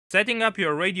Setting up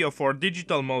your radio for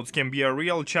digital modes can be a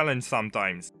real challenge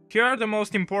sometimes. Here are the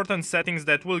most important settings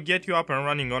that will get you up and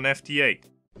running on FT8.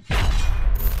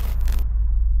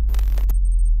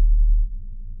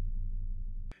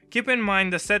 Keep in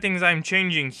mind the settings I'm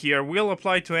changing here will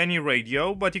apply to any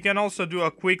radio, but you can also do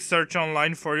a quick search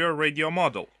online for your radio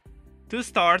model. To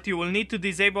start, you will need to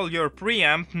disable your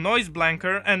preamp, noise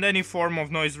blanker and any form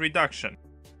of noise reduction.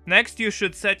 Next, you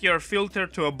should set your filter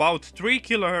to about 3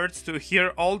 kHz to hear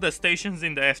all the stations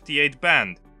in the FT8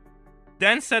 band.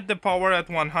 Then set the power at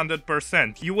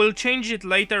 100%. You will change it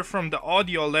later from the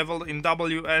audio level in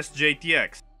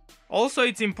WSJT-X. Also,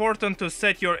 it's important to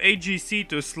set your AGC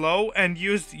to slow and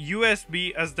use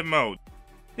USB as the mode.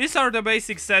 These are the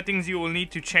basic settings you will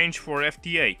need to change for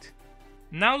FT8.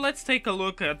 Now let's take a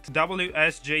look at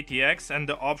WSJT-X and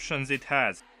the options it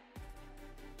has.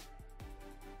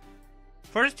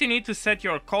 First, you need to set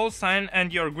your call sign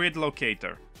and your grid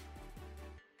locator.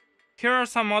 Here are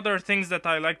some other things that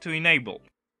I like to enable.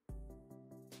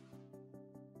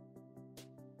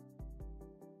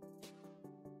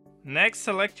 Next,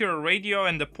 select your radio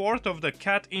and the port of the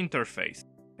CAT interface.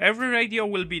 Every radio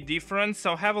will be different,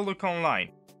 so have a look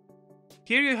online.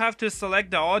 Here you have to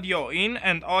select the audio in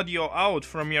and audio out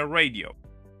from your radio.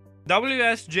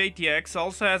 WSJT-X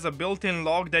also has a built-in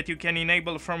log that you can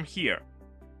enable from here.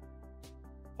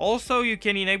 Also, you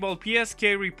can enable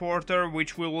PSK reporter,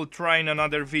 which we will try in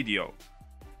another video.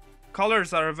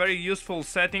 Colors are a very useful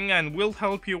setting and will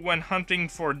help you when hunting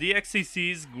for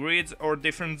DXCCs, grids or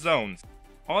different zones.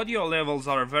 Audio levels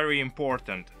are very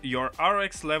important. Your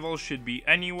RX level should be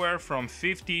anywhere from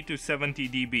 50 to 70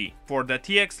 dB. For the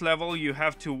TX level, you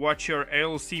have to watch your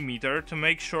ALC meter to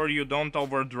make sure you don't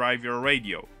overdrive your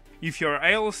radio. If your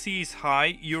ALC is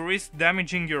high, you risk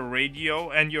damaging your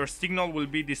radio and your signal will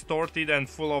be distorted and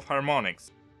full of harmonics.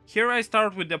 Here I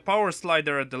start with the power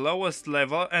slider at the lowest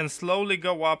level and slowly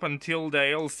go up until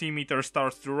the ALC meter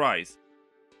starts to rise.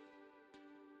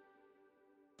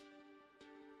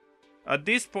 At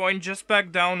this point, just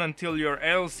back down until your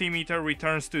ALC meter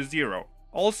returns to 0.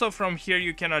 Also from here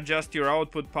you can adjust your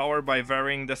output power by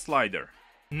varying the slider.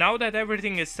 Now that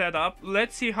everything is set up,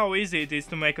 let's see how easy it is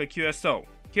to make a QSO.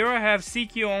 Here I have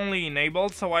CQ only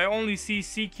enabled, so I only see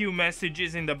CQ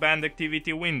messages in the band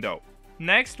activity window.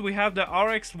 Next we have the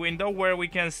RX window where we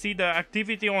can see the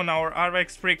activity on our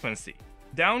RX frequency.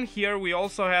 Down here we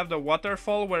also have the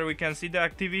waterfall where we can see the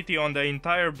activity on the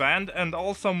entire band and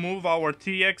also move our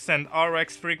TX and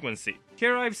RX frequency.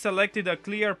 Here I've selected a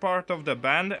clear part of the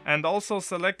band and also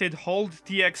selected hold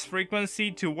TX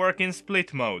frequency to work in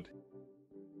split mode.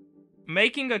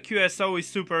 Making a QSO is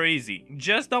super easy.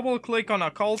 Just double click on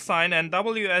a call sign and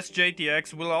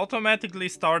WSJT-X will automatically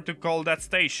start to call that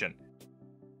station.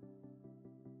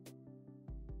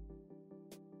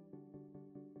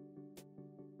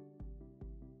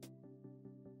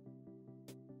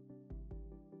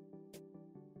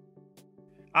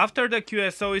 After the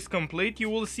QSO is complete, you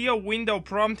will see a window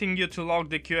prompting you to log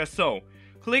the QSO.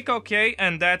 Click OK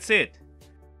and that's it.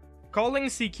 Calling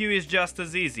CQ is just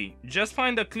as easy. Just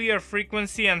find a clear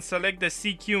frequency and select the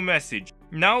CQ message.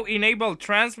 Now enable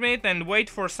transmit and wait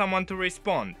for someone to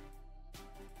respond.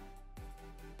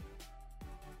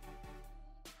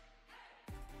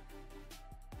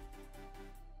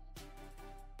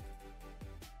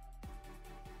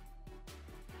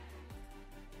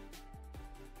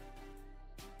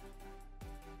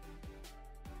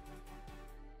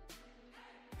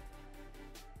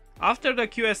 After the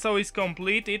QSO is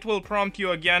complete, it will prompt you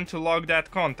again to log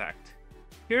that contact.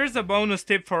 Here's a bonus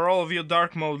tip for all of you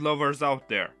dark mode lovers out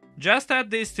there. Just add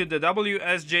this to the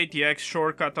WSJT-X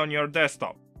shortcut on your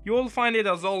desktop. You will find it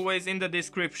as always in the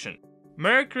description.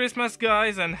 Merry Christmas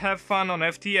guys and have fun on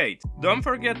FT8. Don't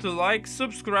forget to like,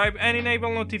 subscribe and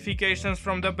enable notifications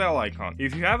from the bell icon.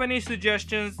 If you have any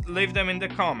suggestions, leave them in the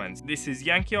comments. This is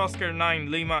Yankee Oscar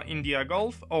 9 Lima India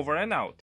Golf, over and out.